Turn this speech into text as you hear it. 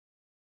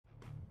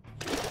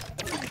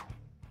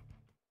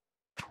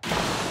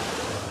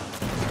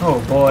Oh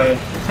boy.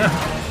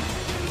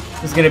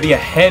 This is gonna be a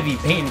heavy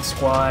painting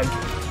squad.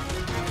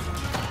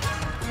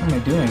 What am I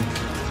doing?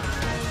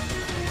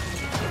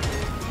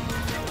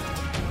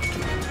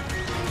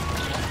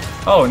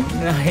 Oh,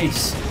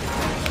 nice.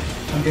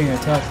 I'm getting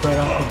attacked right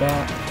off the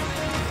bat.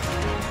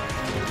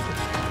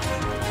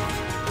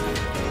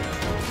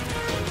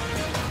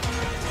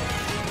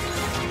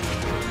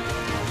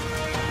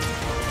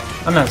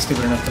 I'm not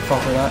stupid enough to fall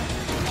for that.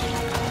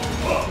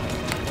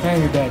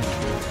 And you're dead.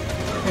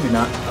 Maybe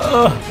not.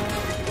 Ugh.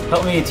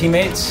 Help me,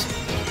 teammates.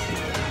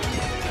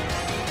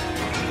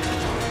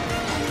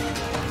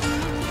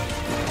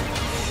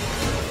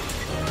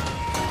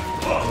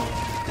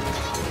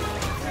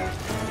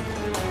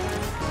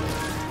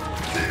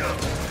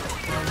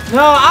 No!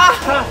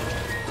 Ah!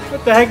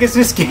 What the heck is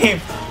this game?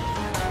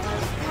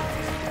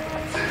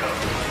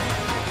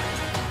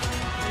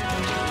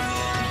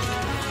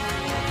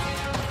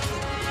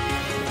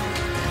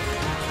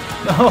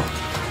 No!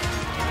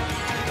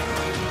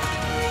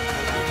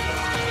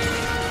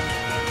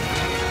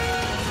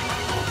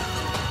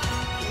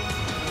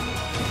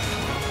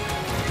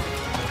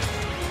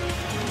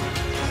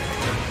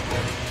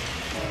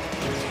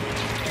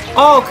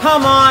 Oh,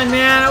 come on,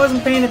 man! I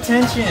wasn't paying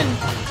attention.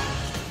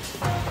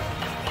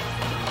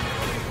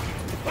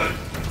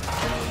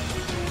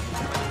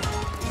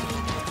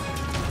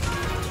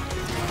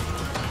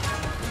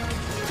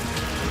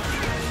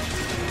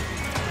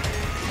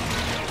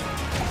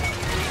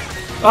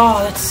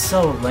 Oh, that's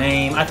so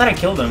lame. I thought I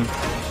killed him.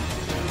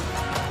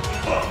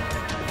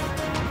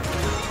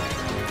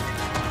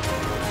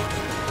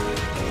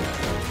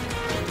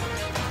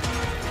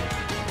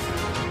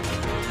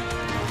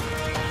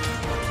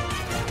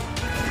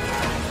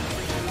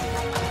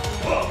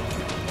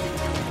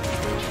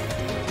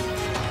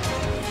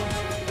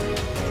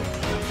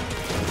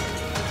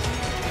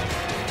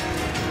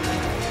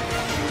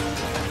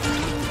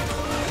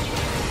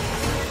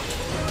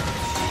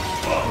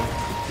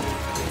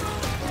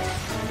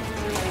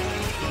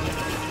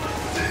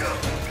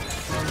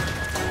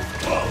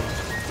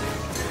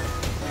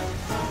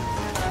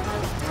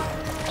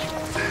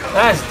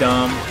 That's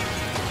dumb.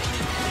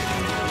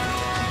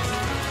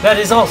 That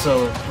is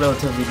also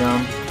relatively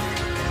dumb.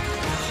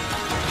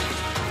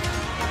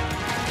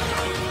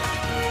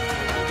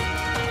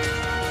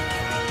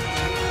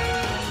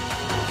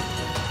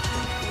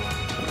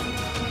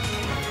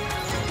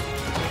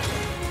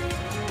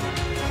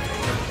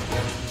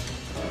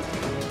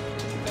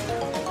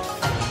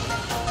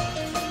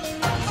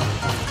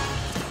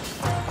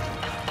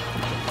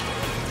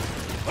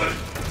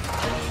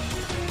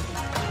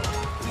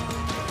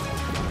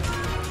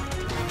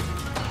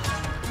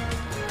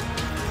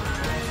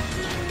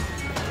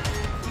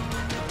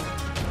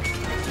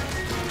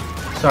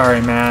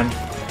 Sorry, man.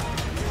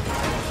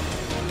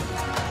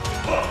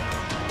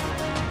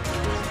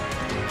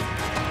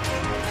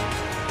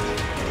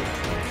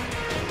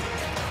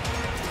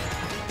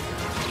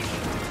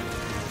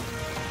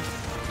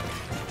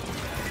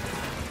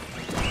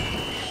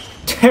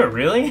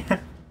 Really?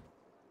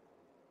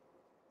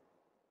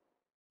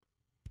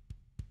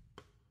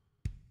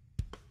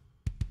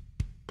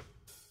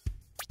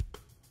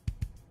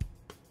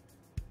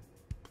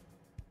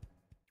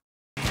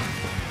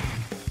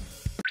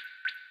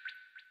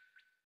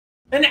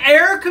 An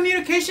error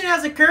communication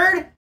has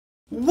occurred?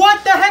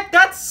 What the heck?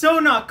 That's so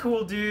not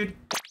cool, dude.